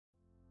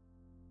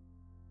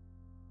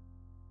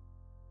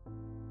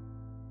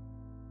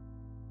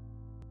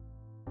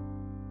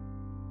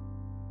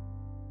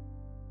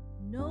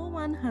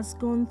Everyone has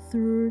gone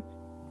through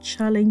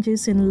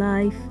challenges in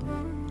life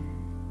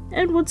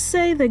and would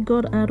say they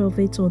got out of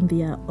it on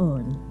their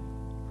own.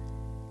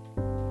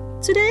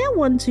 Today I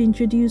want to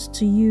introduce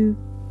to you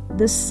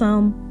the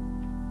Psalm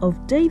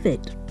of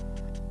David,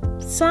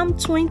 Psalm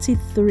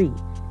 23.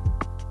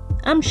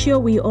 I'm sure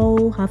we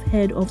all have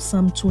heard of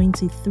Psalm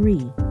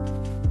 23.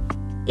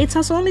 It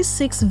has only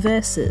 6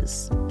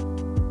 verses,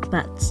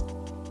 but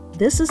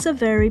this is a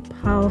very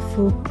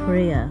powerful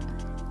prayer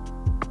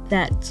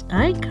that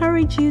I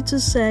encourage you to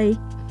say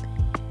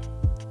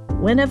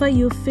whenever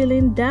you're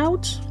feeling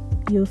doubt,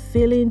 you're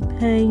feeling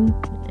pain,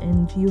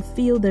 and you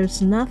feel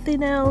there's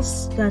nothing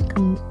else that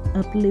can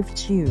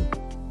uplift you.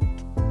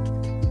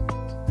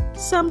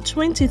 Psalm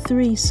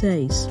 23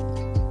 says,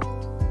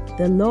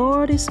 "The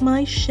Lord is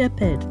my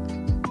shepherd,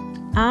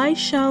 I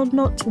shall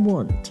not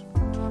want.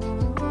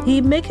 He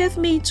maketh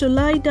me to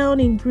lie down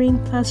in green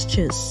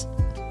pastures.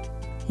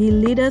 He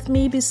leadeth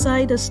me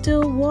beside the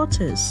still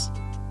waters.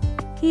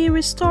 He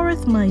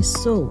restoreth my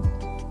soul.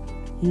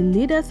 He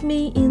leadeth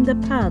me in the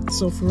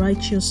paths of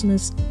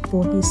righteousness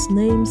for his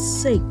name's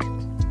sake.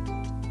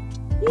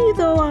 Yea,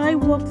 though I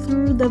walk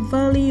through the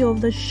valley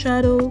of the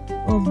shadow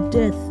of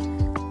death,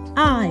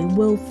 I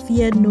will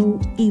fear no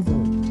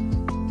evil.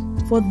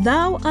 For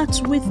thou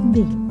art with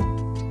me.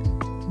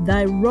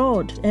 Thy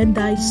rod and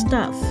thy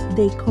staff,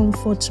 they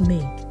comfort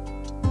me.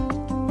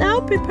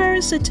 Thou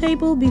preparest a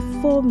table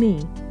before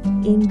me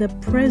in the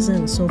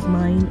presence of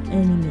mine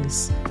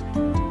enemies.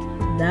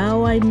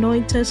 Thou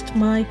anointest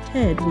my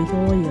head with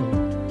oil.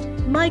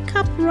 My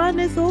cup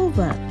runneth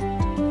over.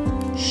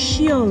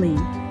 Surely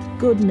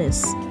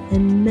goodness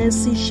and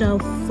mercy shall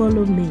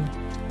follow me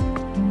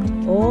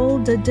all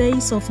the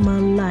days of my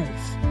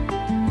life,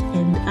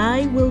 and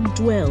I will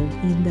dwell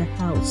in the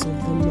house of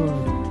the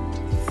Lord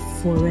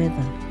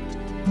forever."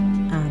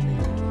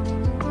 Amen.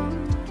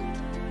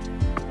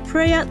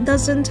 Prayer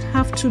doesn't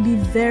have to be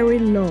very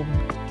long.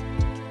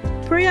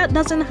 Prayer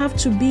doesn't have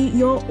to be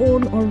your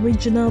own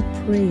original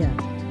prayer.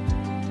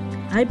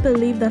 I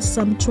believe that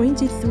Psalm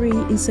 23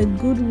 is a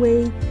good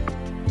way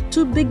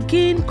to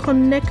begin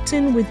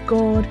connecting with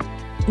God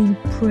in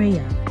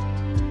prayer.